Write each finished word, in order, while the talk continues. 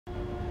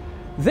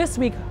This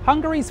week,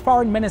 Hungary's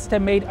foreign minister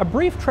made a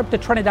brief trip to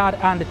Trinidad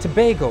and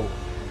Tobago.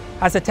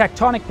 As the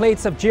tectonic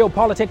plates of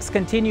geopolitics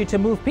continue to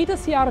move, Péter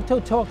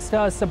Szijjártó talks to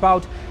us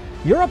about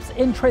Europe's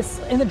interests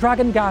in the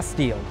Dragon gas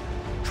deal,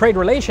 trade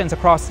relations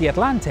across the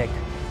Atlantic,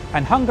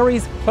 and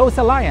Hungary's close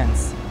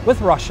alliance with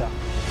Russia.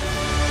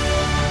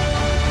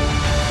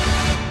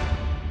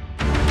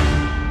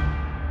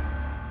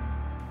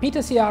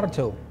 Péter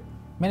Szijjártó,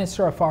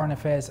 Minister of Foreign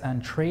Affairs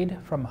and Trade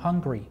from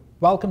Hungary.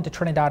 Welcome to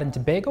Trinidad and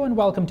Tobago and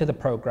welcome to the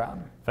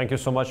program. Thank you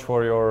so much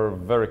for your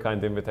very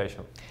kind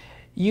invitation.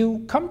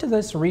 You come to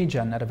this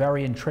region at a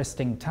very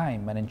interesting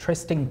time, an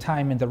interesting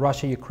time in the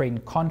Russia-Ukraine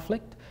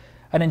conflict,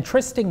 an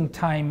interesting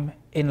time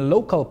in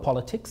local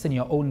politics in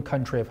your own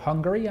country of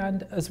Hungary,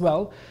 and as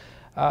well,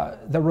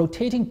 the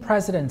rotating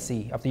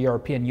presidency of the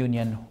European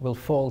Union will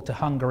fall to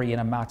Hungary in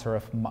a matter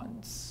of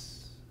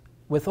months.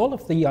 With all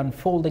of the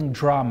unfolding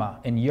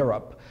drama in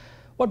Europe,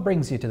 what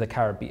brings you to the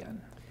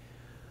Caribbean?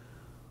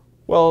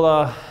 Well,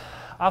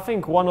 I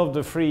think one of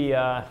the three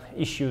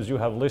issues you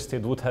have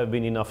listed would have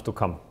been enough to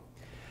come.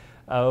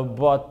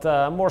 But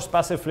more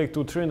specifically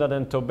to Trinidad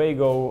and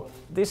Tobago,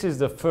 this is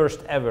the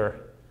first ever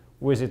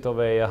visit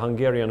of a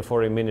Hungarian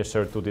foreign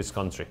minister to this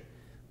country,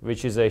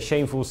 which is a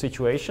shameful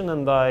situation,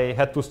 and I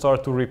had to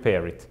start to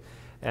repair it.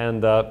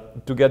 And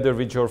together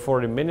with your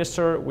foreign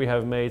minister, we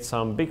have made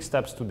some big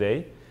steps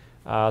today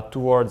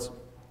towards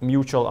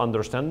mutual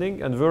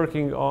understanding and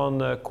working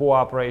on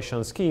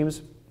cooperation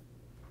schemes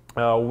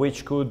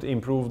which could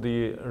improve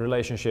the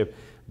relationship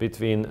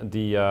between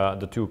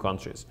the two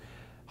countries.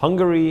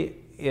 Hungary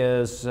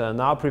is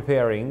now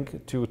preparing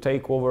to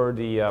take over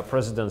the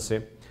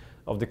presidency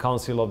of the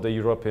Council of the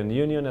European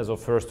Union as of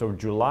 1st of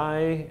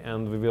July,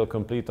 and we will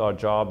complete our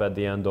job at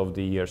the end of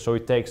the year. So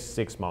it takes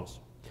 6 months.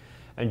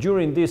 And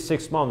during these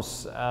 6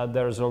 months,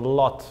 there's a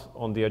lot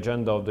on the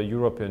agenda of the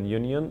European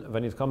Union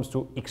when it comes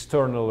to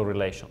external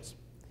relations.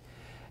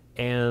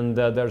 And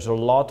there's a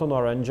lot on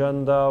our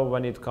agenda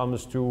when it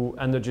comes to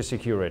energy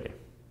security.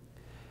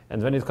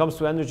 And when it comes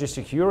to energy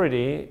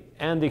security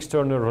and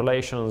external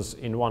relations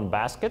in one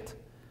basket,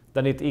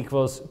 then it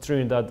equals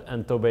Trinidad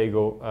and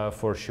Tobago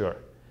for sure.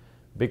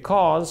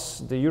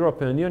 Because the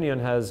European Union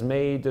has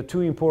made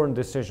two important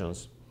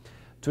decisions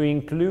to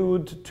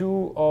include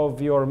two of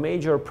your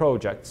major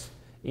projects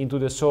into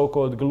the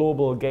so-called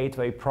Global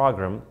Gateway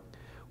Program,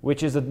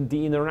 which is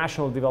the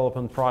international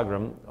development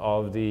program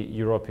of the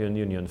European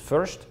Union.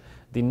 First,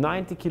 the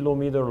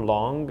 90-kilometer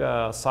long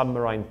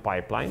submarine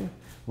pipeline,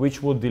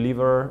 which would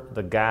deliver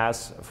the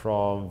gas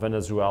from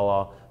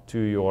Venezuela to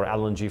your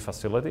LNG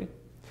facility.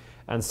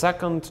 And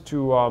second,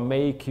 to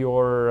make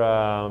your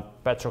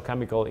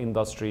petrochemical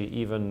industry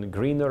even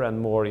greener and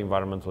more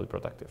environmentally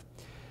protective.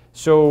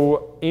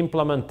 So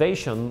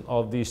implementation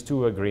of these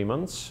two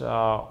agreements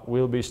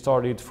will be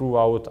started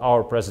throughout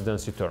our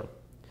presidency term.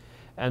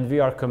 And we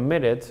are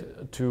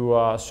committed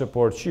to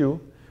support you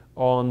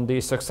on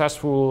the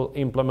successful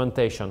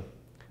implementation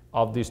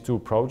of these two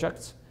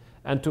projects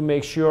and to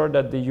make sure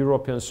that the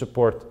European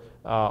support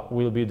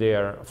will be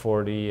there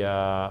for the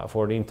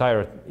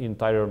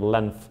entire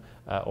length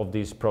of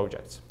these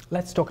projects.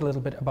 Let's talk a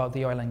little bit about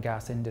the oil and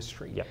gas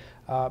industry.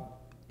 Yeah.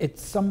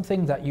 It's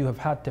something that you have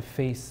had to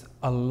face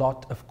a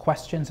lot of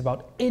questions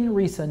about in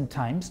recent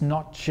times,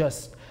 not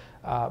just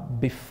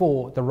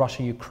before the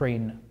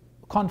Russia-Ukraine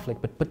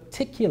conflict, but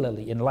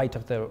particularly in light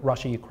of the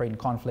Russia-Ukraine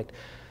conflict.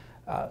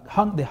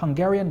 The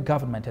Hungarian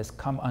government has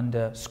come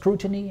under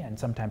scrutiny and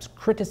sometimes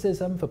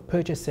criticism for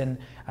purchasing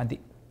and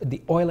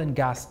the oil and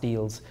gas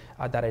deals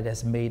that it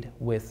has made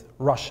with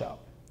Russia.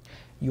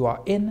 You are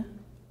in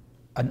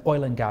an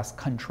oil and gas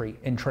country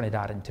in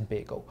Trinidad and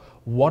Tobago.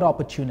 What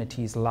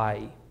opportunities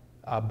lie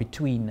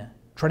between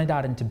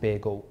Trinidad and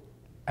Tobago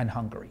and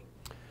Hungary?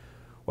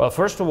 Well,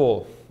 first of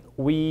all,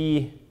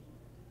 we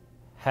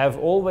have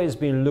always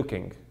been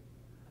looking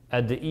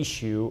at the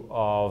issue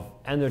of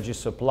energy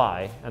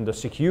supply and the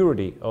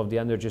security of the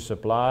energy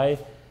supply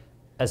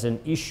as an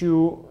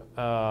issue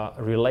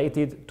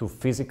related to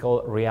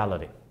physical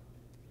reality.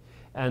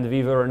 And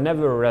we were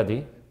never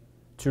ready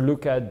to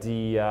look at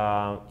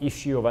the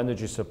issue of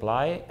energy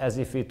supply as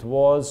if it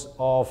was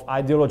of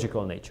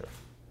ideological nature.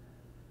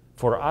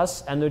 For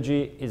us,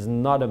 energy is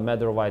not a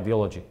matter of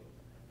ideology.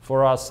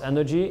 For us,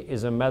 energy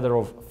is a matter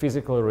of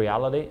physical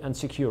reality and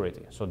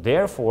security. So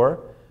therefore,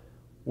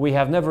 we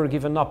have never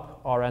given up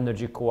our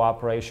energy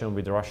cooperation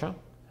with Russia,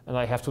 and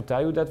I have to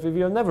tell you that we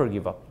will never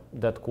give up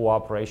that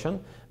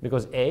cooperation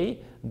because A,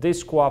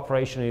 this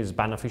cooperation is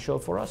beneficial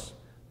for us,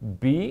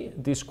 B,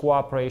 this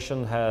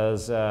cooperation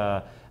has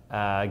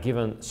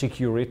given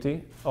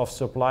security of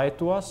supply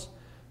to us,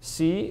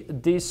 C,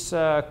 this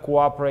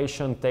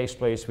cooperation takes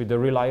place with a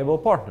reliable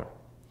partner.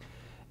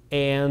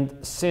 And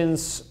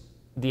since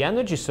the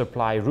energy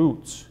supply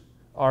routes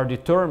are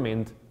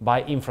determined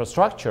by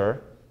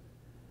infrastructure,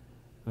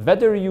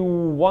 whether you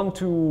want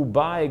to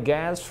buy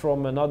gas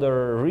from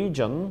another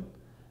region,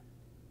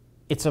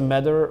 it's a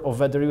matter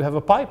of whether you have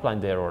a pipeline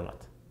there or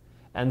not.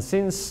 And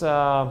since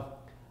the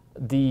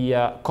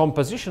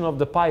composition of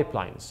the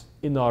pipelines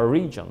in our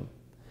region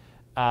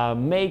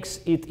makes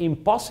it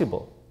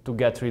impossible to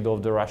get rid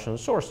of the Russian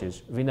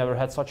sources. We never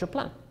had such a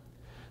plan.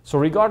 So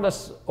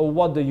regardless of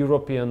what the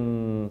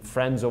European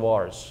friends of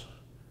ours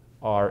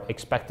are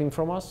expecting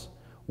from us,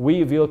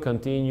 we will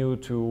continue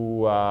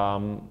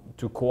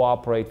to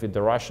cooperate with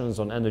the Russians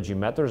on energy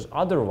matters.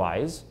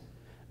 Otherwise,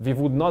 we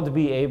would not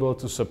be able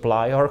to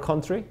supply our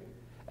country,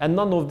 and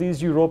none of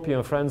these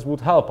European friends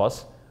would help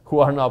us, who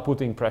are now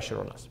putting pressure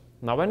on us.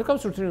 Now, when it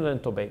comes to Trinidad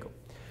and Tobago,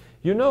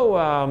 you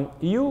know,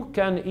 you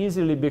can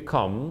easily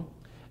become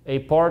a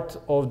part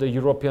of the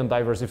European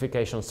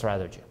diversification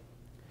strategy.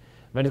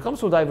 When it comes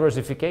to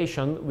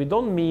diversification, we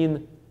don't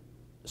mean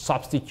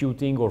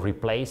substituting or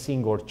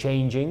replacing or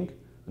changing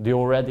the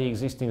already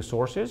existing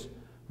sources,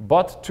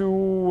 but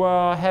to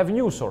have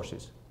new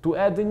sources, to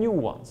add the new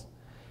ones.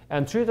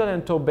 And Trinidad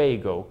and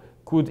Tobago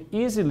could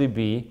easily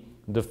be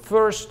the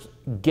first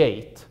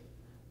gate,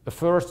 the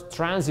first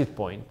transit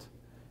point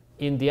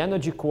in the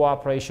energy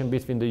cooperation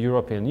between the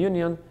European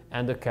Union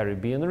and the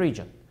Caribbean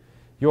region.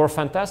 Your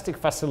fantastic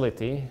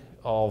facility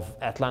of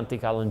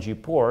Atlantic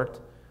LNG port,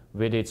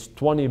 with its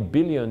 20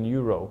 billion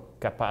euro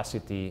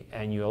capacity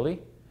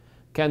annually,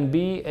 can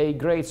be a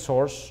great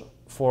source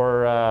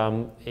for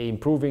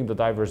improving the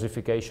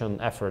diversification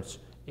efforts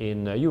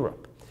in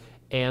Europe.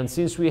 And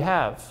since we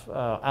have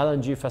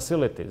LNG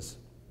facilities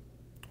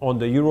on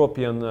the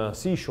European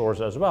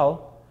seashores as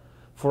well,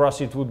 for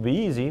us it would be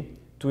easy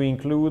to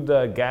include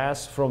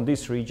gas from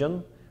this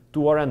region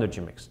to our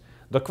energy mix.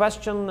 The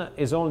question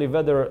is only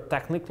whether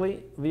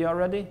technically we are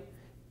ready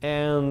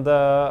and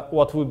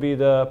what would be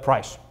the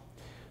price.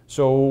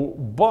 So,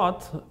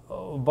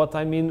 but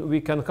I mean,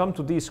 we can come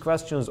to these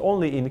questions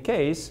only in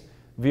case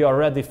we are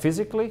ready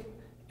physically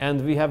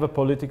and we have a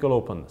political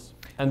openness.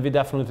 And we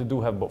definitely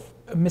do have both.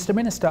 Mr.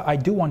 Minister, I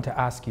do want to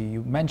ask you,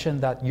 you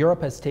mentioned that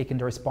Europe has taken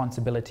the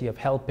responsibility of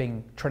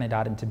helping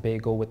Trinidad and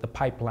Tobago with the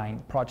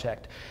pipeline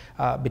project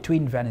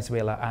between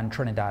Venezuela and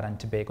Trinidad and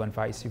Tobago and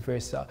vice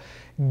versa.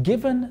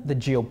 Given the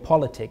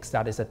geopolitics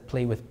that is at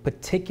play,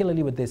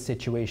 particularly with this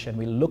situation,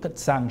 we look at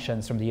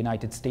sanctions from the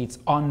United States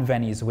on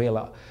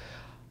Venezuela.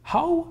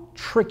 How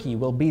tricky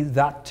will be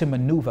that to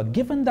maneuver,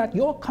 given that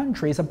your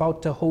country is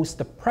about to host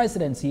the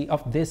presidency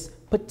of this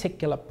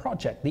particular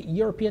project, the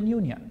European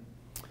Union?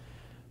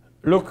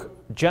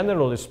 Look,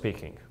 generally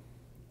speaking,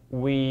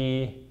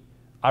 we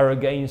are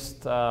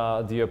against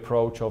the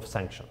approach of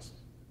sanctions,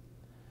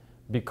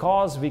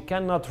 because we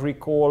cannot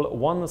recall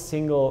one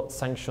single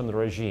sanction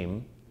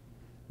regime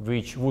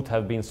which would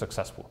have been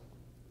successful.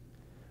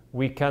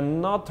 We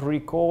cannot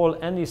recall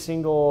any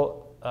single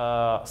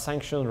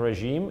sanction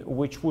regime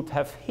which would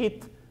have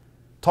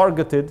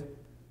targeted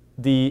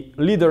the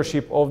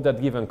leadership of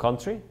that given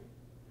country,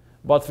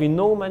 but we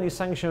know many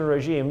sanction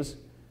regimes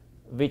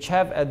which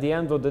have at the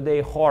end of the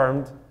day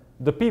harmed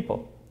the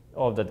people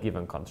of that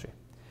given country.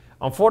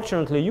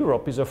 Unfortunately,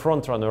 Europe is a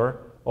frontrunner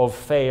of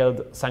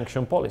failed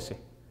sanction policy,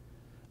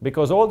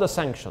 because all the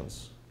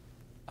sanctions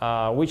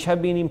which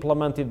have been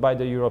implemented by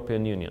the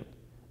European Union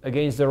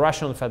against the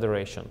Russian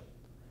Federation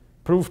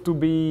proved to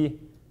be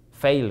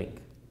failing.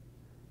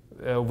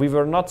 We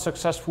were not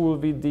successful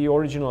with the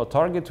original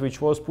target, which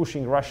was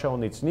pushing Russia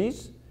on its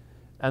knees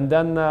and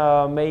then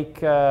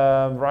make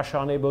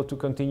Russia unable to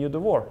continue the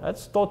war.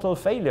 That's total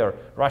failure.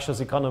 Russia's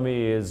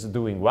economy is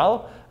doing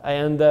well,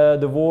 and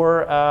the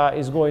war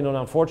is going on,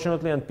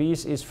 unfortunately, and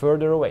peace is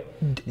further away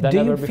than Do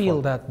ever you before.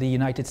 feel that the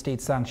United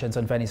States sanctions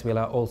on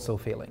Venezuela are also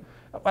failing?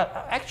 Well,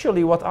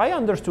 actually, what I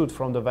understood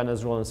from the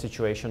Venezuelan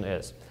situation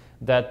is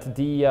that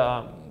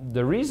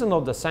the reason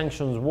of the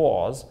sanctions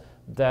was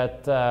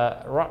that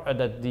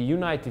the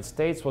United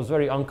States was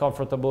very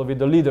uncomfortable with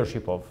the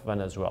leadership of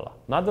Venezuela,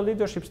 not the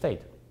leadership state.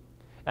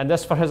 And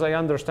as far as I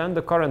understand,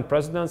 the current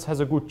president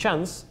has a good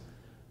chance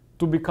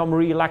to become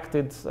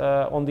re-elected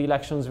on the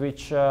elections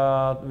which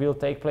will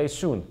take place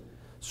soon.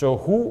 So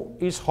who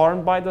is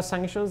harmed by the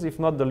sanctions, if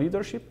not the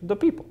leadership? The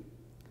people.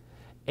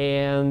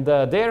 And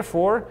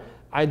therefore,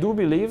 I do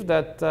believe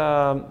that,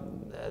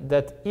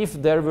 that if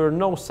there were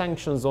no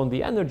sanctions on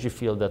the energy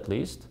field at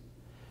least,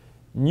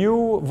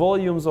 new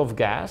volumes of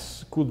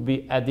gas could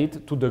be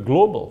added to the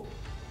global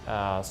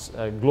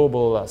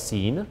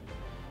scene,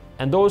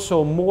 and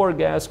also more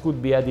gas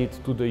could be added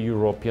to the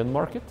European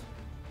market.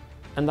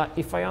 And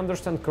if I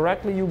understand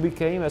correctly, you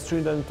became, as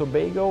Trinidad and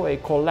Tobago, a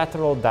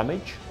collateral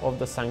damage of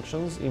the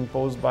sanctions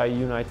imposed by the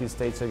United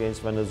States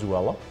against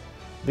Venezuela,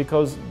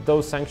 because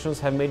those sanctions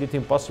have made it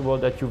impossible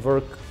that you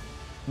work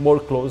more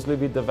closely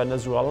with the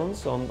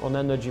Venezuelans on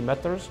energy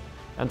matters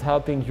and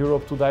helping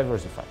Europe to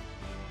diversify.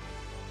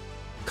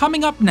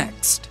 Coming up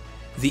next,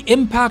 the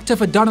impact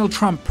of a Donald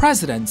Trump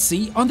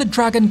presidency on the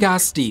Dragon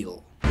gas deal.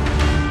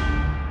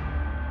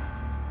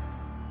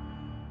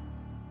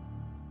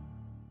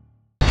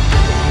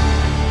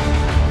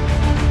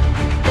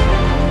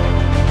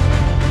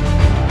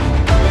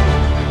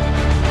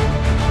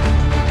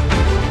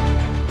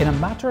 In a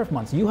matter of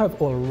months, you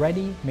have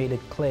already made it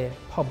clear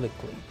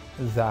publicly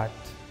that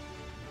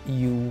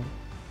you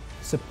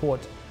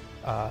support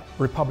the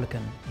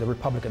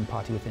Republican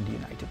Party within the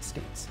United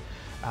States.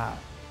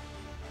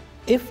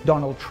 If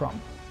Donald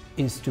Trump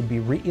is to be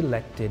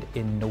re-elected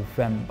in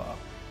November,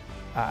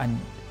 And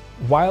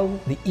while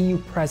the EU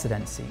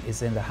presidency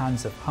is in the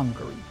hands of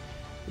Hungary,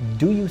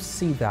 do you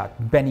see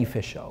that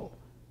beneficial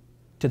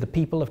to the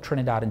people of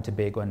Trinidad and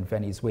Tobago and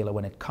Venezuela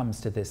when it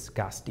comes to this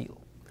gas deal?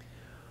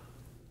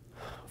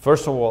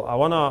 First of all, I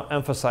want to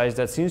emphasize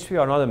that since we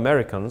are not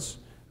Americans,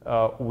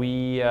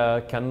 we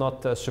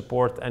cannot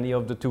support any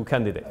of the two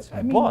candidates.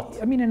 I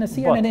mean, in a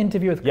CNN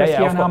interview with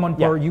Christiane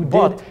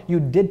Amanpour, you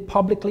did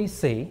publicly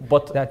say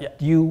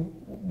that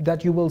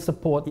you will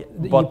support,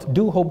 you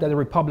do hope that the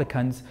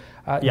Republicans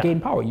gain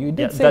power. You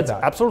did say that.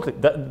 Absolutely,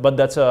 but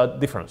that's a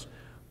difference.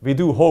 We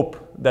do hope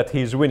that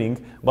he's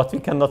winning, but we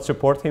cannot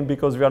support him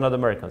because we are not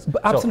Americans.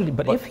 But absolutely,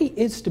 but if he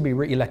is to be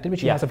re-elected,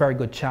 which he has a very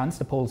good chance,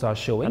 the polls are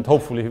showing. And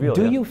hopefully he will.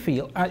 Do you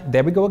feel,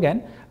 there we go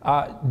again,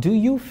 do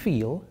you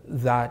feel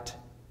that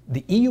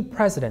the EU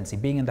presidency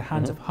being in the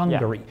hands of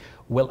Hungary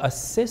will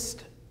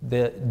assist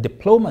the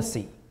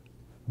diplomacy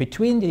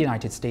between the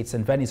United States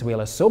and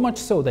Venezuela, so much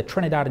so that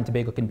Trinidad and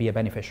Tobago can be a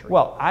beneficiary?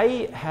 Well,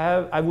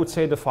 I would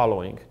say the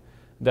following,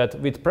 that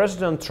with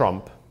President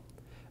Trump,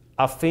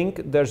 I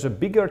think there's a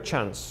bigger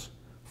chance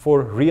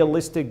for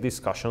realistic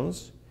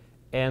discussions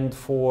and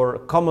for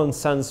common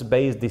sense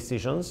based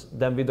decisions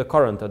than with the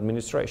current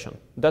administration.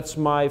 That's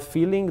my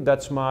feeling,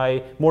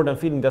 more than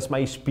feeling, that's my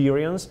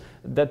experience,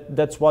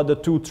 that's what the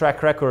two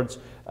track records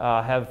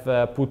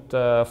have put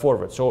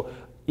forward. So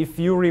if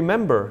you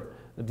remember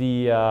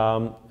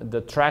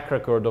the track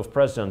record of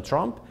President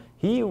Trump,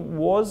 he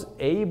was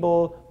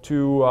able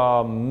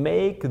to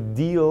make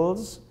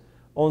deals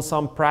on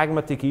some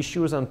pragmatic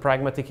issues and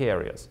pragmatic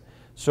areas.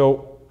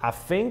 So I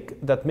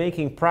think that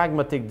making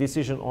pragmatic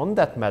decision on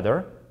that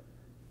matter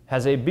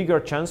has a bigger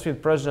chance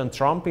with President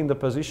Trump in the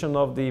position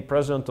of the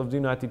President of the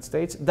United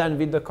States than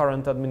with the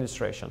current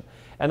administration.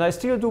 And I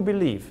still do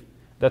believe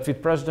that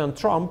with President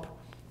Trump,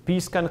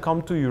 peace can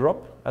come to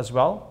Europe as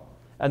well.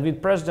 And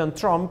with President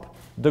Trump,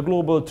 the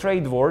global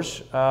trade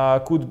wars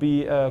could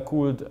be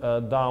cooled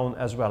down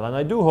as well. And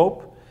I do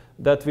hope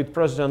that with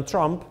President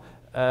Trump,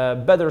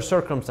 better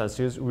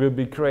circumstances will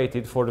be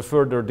created for the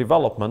further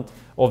development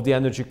of the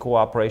energy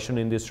cooperation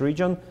in this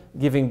region,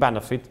 giving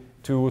benefit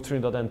to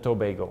Trinidad and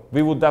Tobago.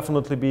 We would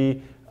definitely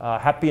be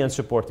happy and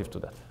supportive to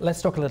that.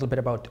 Let's talk a little bit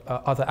about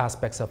other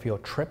aspects of your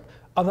trip,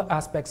 other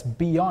aspects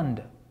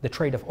beyond the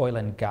trade of oil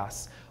and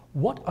gas.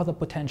 What other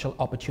potential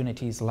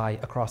opportunities lie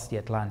across the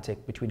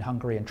Atlantic between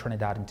Hungary and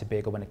Trinidad and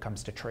Tobago when it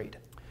comes to trade?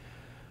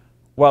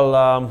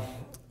 Well,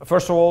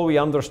 first of all, we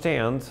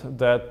understand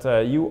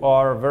that you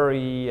are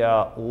very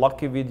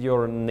lucky with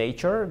your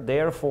nature.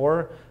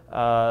 Therefore,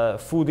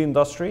 food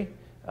industry,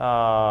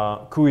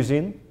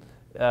 cuisine,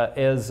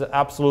 is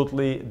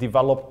absolutely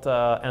developed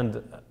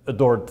and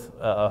adored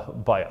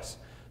by us.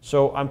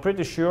 So I'm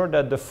pretty sure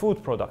that the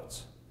food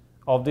products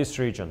of this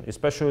region,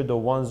 especially the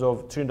ones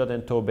of Trinidad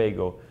and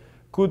Tobago,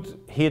 could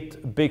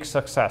hit big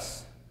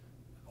success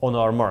on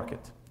our market.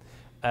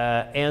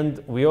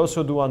 And we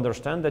also do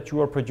understand that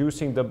you are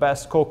producing the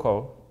best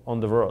cocoa on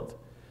the world,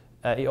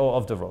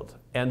 of the world.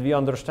 And we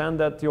understand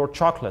that your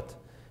chocolate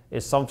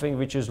is something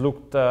which is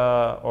looked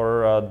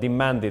or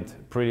demanded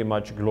pretty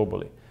much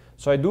globally.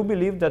 So I do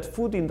believe that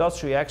food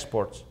industry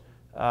exports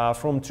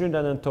from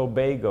Trinidad and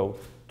Tobago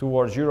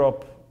towards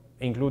Europe,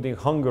 including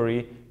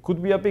Hungary,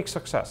 could be a big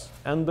success.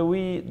 And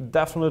we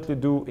definitely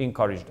do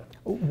encourage that.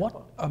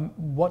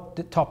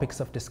 What topics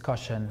of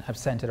discussion have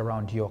centered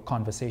around your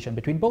conversation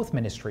between both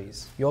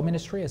ministries, your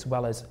ministry as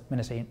well as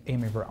Minister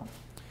Amy Brown?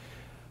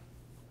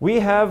 We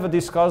have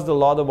discussed a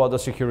lot about the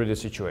security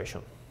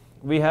situation.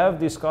 We have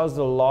discussed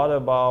a lot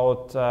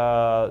about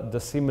the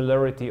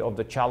similarity of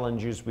the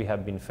challenges we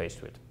have been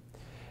faced with.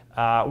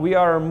 We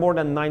are more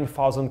than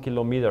 9,000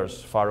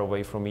 kilometers far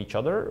away from each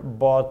other,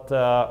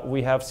 but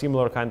we have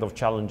similar kind of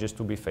challenges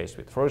to be faced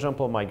with. For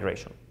example,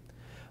 migration.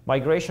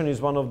 Migration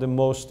is one of the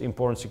most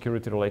important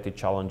security-related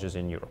challenges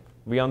in Europe.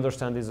 We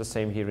understand it's the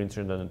same here in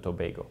Trinidad and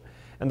Tobago.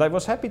 And I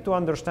was happy to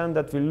understand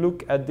that we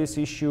look at this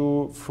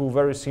issue through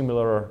very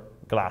similar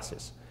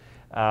glasses.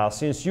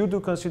 Since you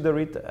do consider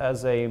it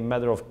as a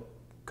matter of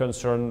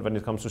concern when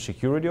it comes to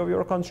security of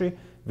your country,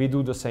 we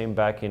do the same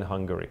back in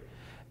Hungary.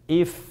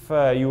 If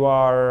you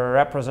are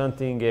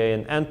representing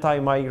an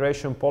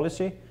anti-migration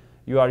policy,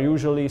 you are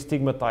usually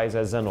stigmatized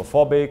as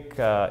xenophobic,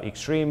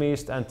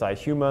 extremist,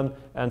 anti-human,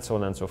 and so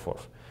on and so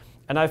forth.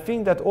 And I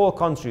think that all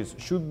countries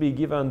should be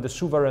given the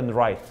sovereign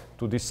right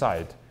to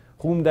decide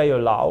whom they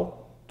allow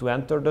to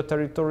enter the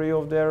territory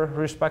of their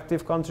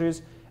respective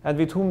countries and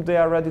with whom they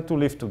are ready to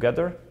live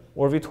together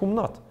or with whom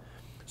not.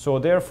 So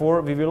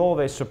therefore, we will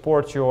always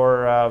support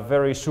your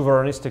very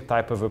sovereignistic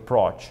type of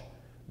approach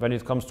when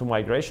it comes to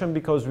migration,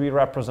 because we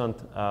represent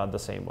the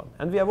same one.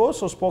 And we have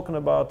also spoken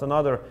about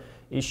another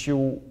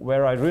issue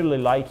where I really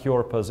like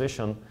your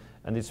position,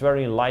 and it's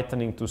very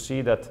enlightening to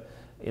see that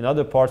in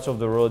other parts of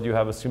the world you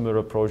have a similar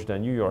approach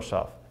than you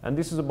yourself. And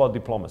this is about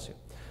diplomacy.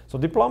 So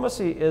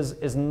diplomacy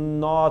is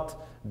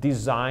not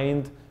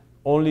designed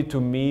only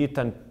to meet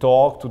and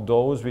talk to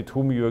those with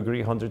whom you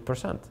agree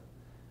 100%.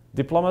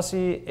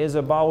 Diplomacy is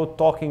about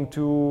talking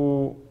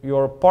to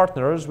your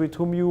partners with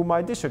whom you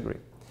might disagree.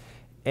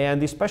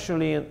 And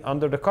especially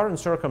under the current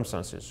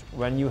circumstances,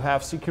 when you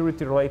have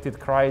security-related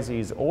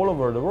crises all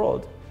over the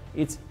world,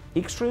 it's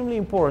extremely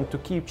important to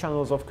keep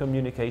channels of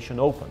communication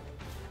open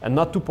and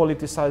not to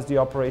politicize the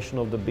operation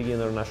of the big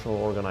international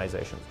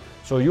organizations.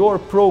 So your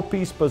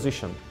pro-peace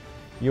position,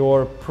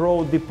 your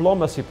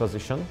pro-diplomacy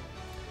position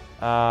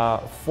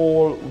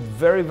fall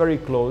very, very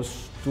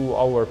close to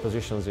our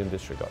positions in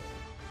this regard.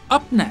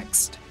 Up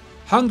next,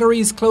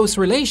 Hungary's close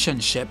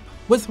relationship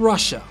with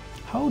Russia.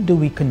 How do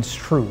we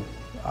construe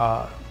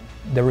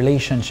the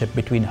relationship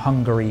between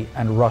Hungary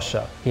and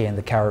Russia here in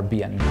the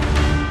Caribbean?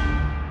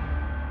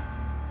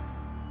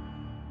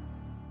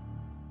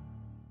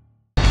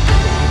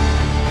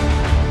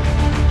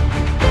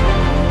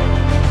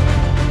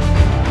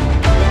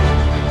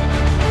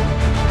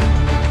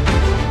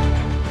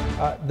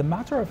 The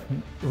matter of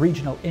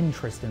regional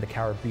interest in the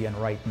Caribbean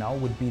right now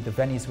would be the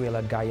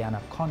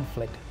Venezuela-Guyana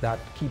conflict that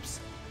keeps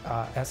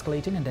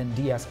escalating and then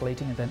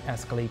de-escalating and then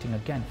escalating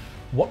again.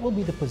 What will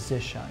be the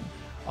position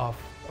of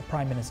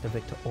Prime Minister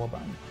Viktor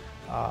Orbán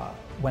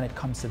when it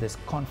comes to this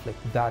conflict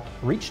that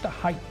reached a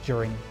height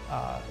during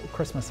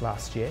Christmas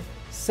last year,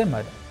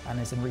 simmered, and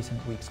has in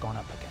recent weeks gone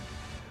up again?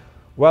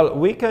 Well,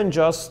 we can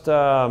just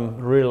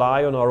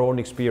rely on our own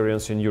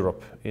experience in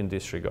Europe in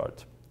this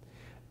regard.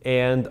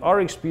 And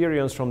our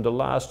experience from the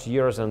last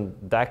years and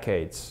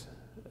decades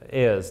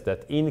is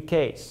that in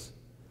case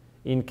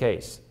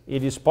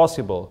it is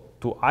possible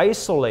to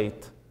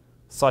isolate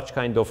such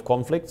kind of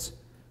conflicts,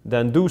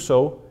 then do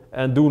so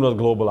and do not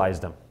globalize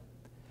them.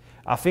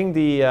 I think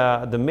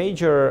the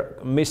major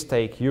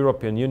mistake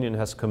European Union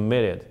has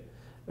committed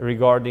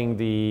regarding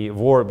the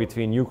war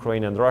between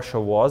Ukraine and Russia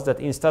was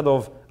that instead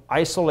of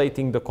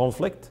isolating the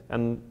conflict,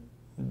 and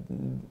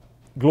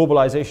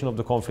globalization of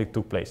the conflict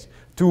took place.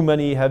 Too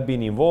many have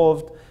been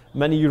involved.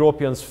 Many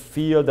Europeans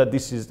feel that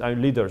this is,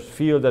 leaders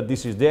feel that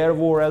this is their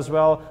war as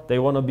well. They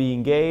want to be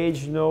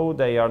engaged, you know.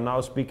 They are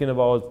now speaking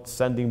about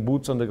sending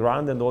boots on the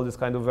ground and all these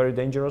kind of very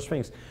dangerous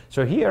things.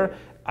 So here,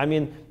 I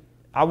mean,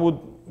 I would,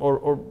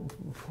 or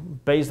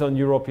based on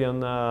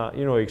European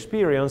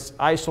experience,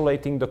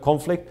 isolating the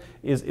conflict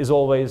is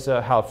always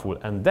helpful.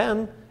 And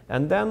then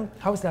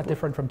how is that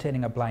different from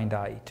turning a blind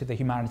eye to the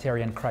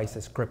humanitarian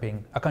crisis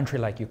gripping a country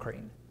like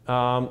Ukraine?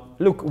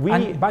 Look,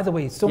 and by the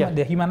way,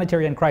 the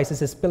humanitarian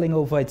crisis is spilling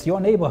over. It's your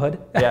neighborhood,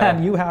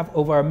 and you have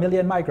over 1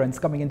 million migrants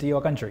coming into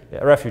your country.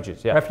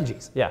 Refugees.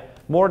 Refugees. Yeah,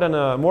 more than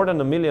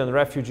 1 million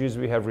refugees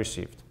we have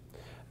received.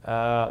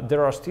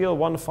 There are still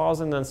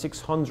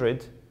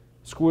 1,600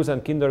 schools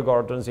and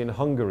kindergartens in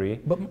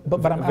Hungary.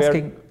 But I'm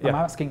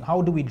asking,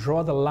 how do we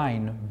draw the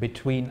line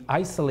between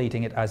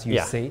isolating it, as you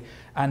say,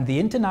 and the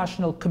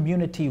international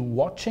community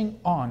watching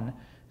on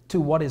to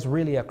what is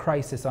really a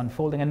crisis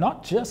unfolding, and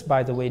not just,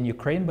 by the way, in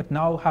Ukraine, but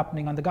now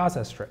happening on the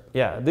Gaza Strip?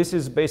 Yeah, this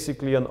is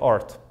basically an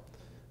art.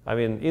 I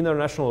mean,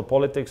 international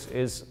politics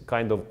is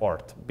kind of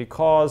art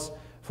because,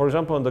 for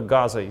example, on the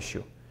Gaza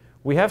issue,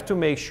 we have to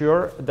make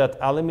sure that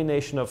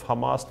elimination of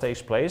Hamas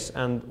takes place,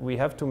 and we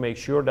have to make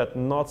sure that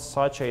not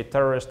such a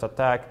terrorist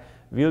attack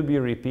will be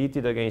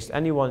repeated against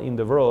anyone in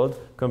the world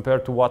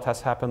compared to what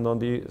has happened on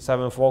the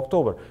 7th of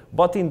October.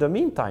 But in the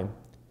meantime,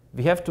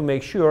 we have to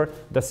make sure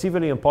the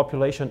civilian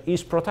population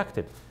is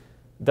protected.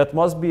 That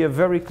must be a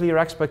very clear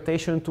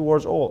expectation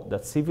towards all,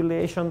 that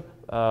civil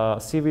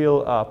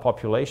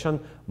population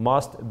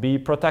must be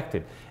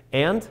protected.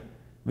 And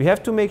we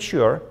have to make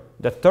sure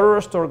that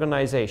terrorist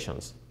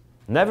organizations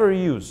never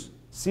use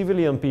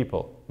civilian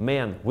people,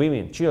 men,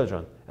 women,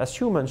 children, as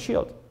human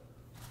shield.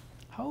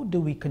 How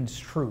do we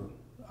construe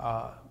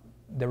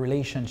the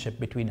relationship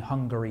between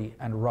Hungary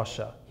and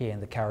Russia here in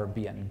the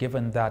Caribbean,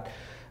 given that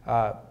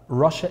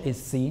Russia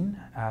is seen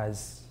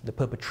as the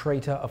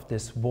perpetrator of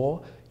this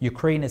war,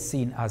 Ukraine is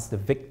seen as the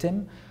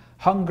victim.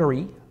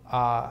 Hungary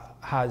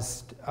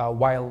has,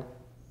 while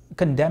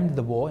condemned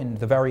the war in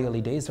the very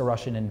early days, the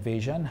Russian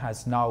invasion,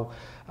 has now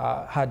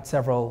had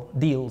several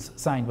deals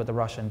signed with the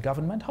Russian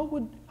government.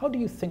 How do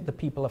you think the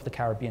people of the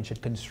Caribbean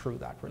should construe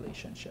that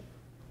relationship?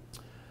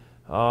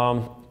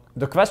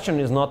 The question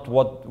is not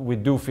what we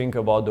do think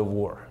about the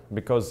war,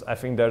 because I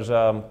think there's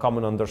a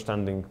common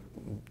understanding.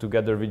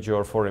 Together with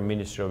your foreign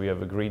ministry, we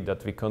have agreed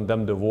that we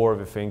condemn the war.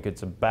 We think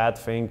it's a bad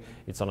thing,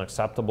 it's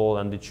unacceptable,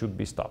 and it should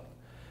be stopped.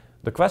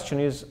 The question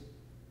is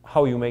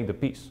how you make the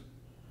peace.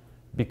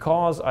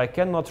 Because I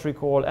cannot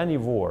recall any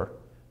war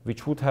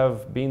which would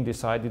have been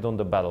decided on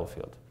the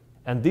battlefield.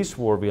 And this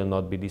war will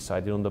not be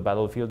decided on the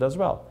battlefield as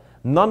well.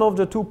 None of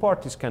the two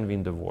parties can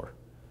win the war.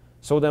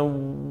 So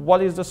then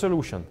what is the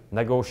solution?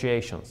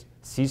 Negotiations.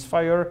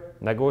 Ceasefire,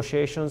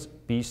 negotiations,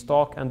 peace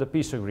talk, and the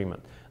peace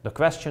agreement. The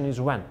question is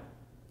when.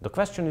 The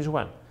question is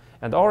when.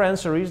 And our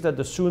answer is that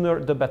the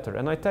sooner the better.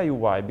 And I tell you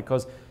why,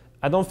 because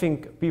I don't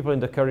think people in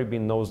the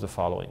Caribbean know the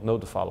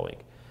following.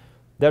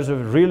 There's a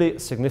really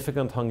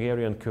significant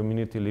Hungarian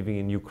community living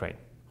in Ukraine,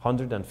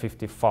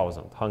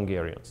 150,000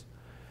 Hungarians.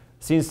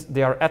 Since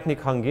they are ethnic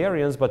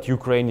Hungarians, but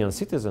Ukrainian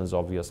citizens,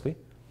 obviously,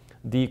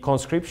 the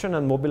conscription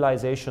and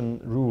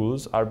mobilization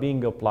rules are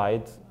being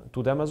applied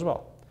to them as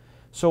well.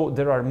 So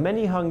there are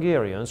many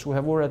Hungarians who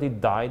have already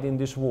died in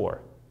this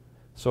war.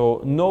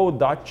 So no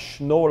Dutch,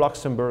 no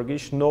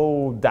Luxembourgish,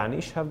 no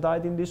Danish have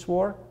died in this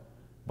war,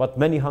 but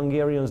many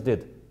Hungarians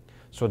did.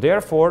 So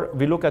therefore,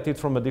 we look at it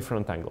from a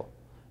different angle.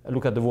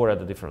 Look at the war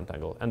at a different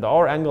angle. And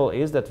our angle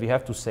is that we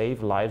have to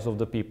save lives of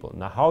the people.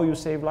 Now, how you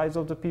save lives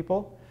of the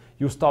people?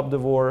 You stop the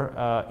war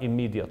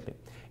immediately.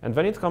 And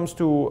when it comes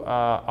to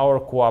our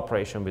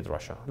cooperation with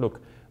Russia, look,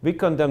 we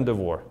condemn the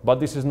war, but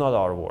this is not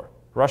our war.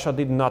 Russia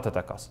did not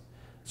attack us.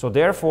 So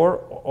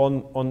therefore,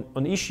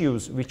 on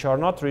issues which are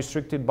not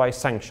restricted by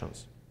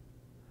sanctions,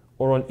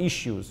 or on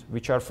issues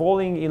which are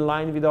falling in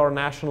line with our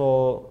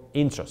national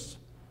interests,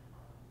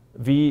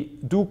 we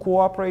do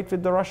cooperate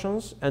with the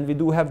Russians, and we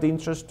do have the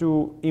interest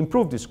to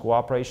improve this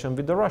cooperation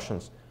with the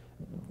Russians,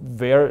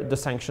 where the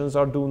sanctions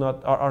are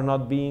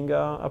not being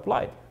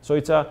applied. So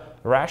it's a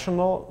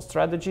rational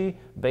strategy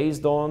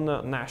based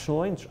on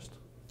national interest.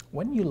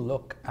 When you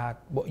look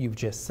at what you've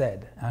just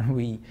said, and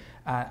we,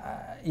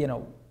 you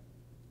know,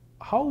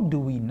 how do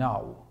we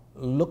now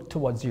look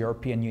towards the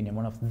European Union,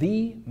 one of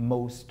the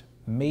most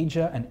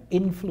major and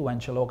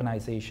influential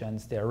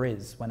organizations there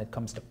is when it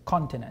comes to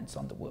continents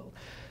on the world?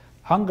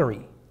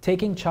 Hungary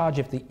taking charge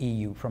of the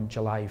EU from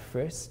July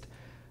 1st.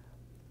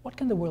 What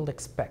can the world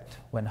expect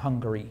when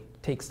Hungary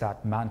takes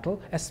that mantle,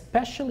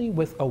 especially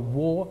with a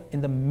war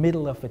in the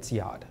middle of its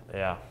yard?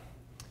 Yeah.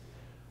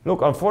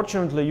 Look,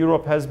 unfortunately,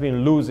 Europe has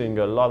been losing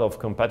a lot of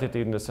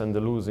competitiveness and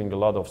losing a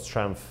lot of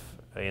strength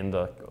in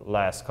the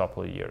last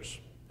couple of years.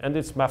 And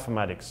it's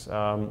mathematics.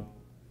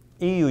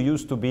 EU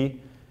used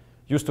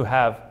to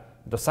have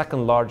the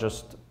second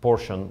largest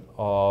portion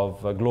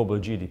of global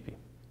GDP.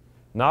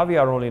 Now we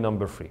are only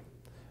number 3.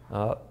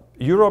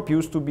 Europe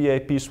used to be a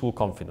peaceful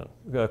continent.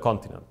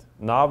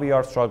 Now we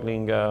are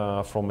struggling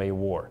from a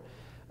war.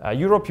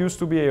 Europe used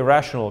to be a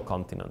rational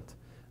continent.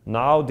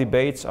 Now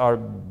debates are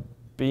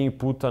being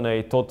put on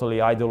a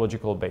totally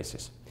ideological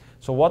basis.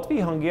 So what we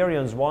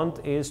Hungarians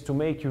want is to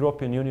make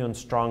European Union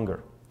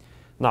stronger.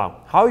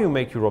 Now, how you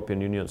make European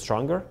Union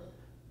stronger?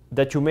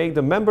 That you make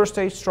the member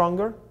states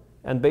stronger,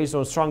 and based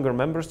on stronger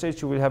member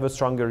states, you will have a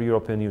stronger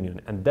European Union.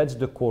 And that's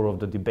the core of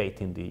the debate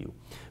in the EU.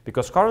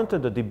 Because currently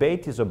the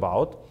debate is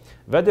about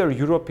whether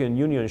European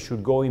Union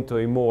should go into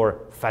a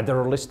more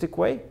federalistic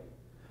way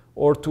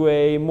or to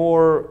a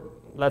more,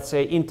 let's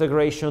say,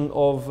 integration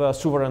of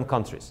sovereign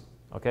countries.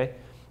 Okay?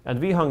 And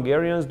we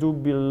Hungarians do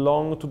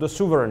belong to the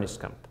sovereignist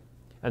camp.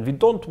 And we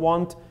don't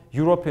want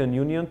European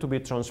Union to be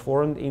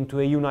transformed into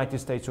a United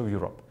States of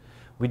Europe.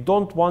 We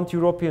don't want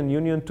European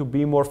Union to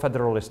be more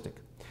federalistic.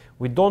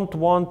 We don't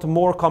want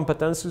more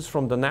competencies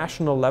from the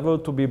national level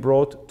to be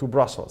brought to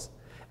Brussels.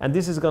 And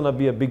this is going to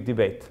be a big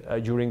debate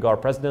during our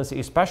presidency,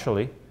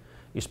 especially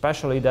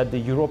that the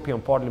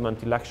European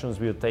Parliament elections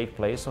will take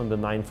place on the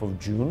 9th of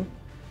June,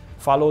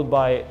 followed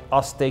by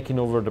us taking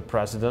over the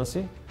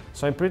presidency.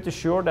 So I'm pretty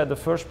sure that the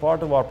first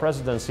part of our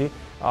presidency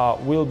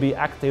will be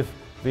active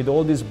with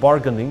all this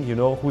bargaining, you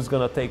know, who's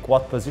going to take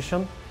what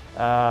position,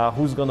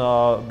 who's going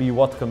to be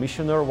what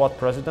commissioner, what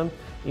president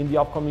in the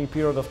upcoming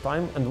period of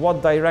time, and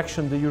what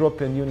direction the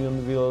European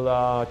Union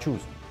will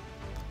choose.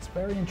 It's a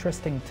very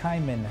interesting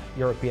time in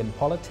European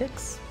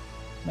politics.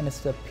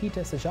 Minister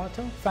Péter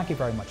Szijjártó, thank you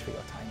very much for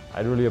your time.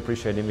 I really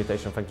appreciate the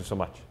invitation. Thank you so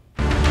much.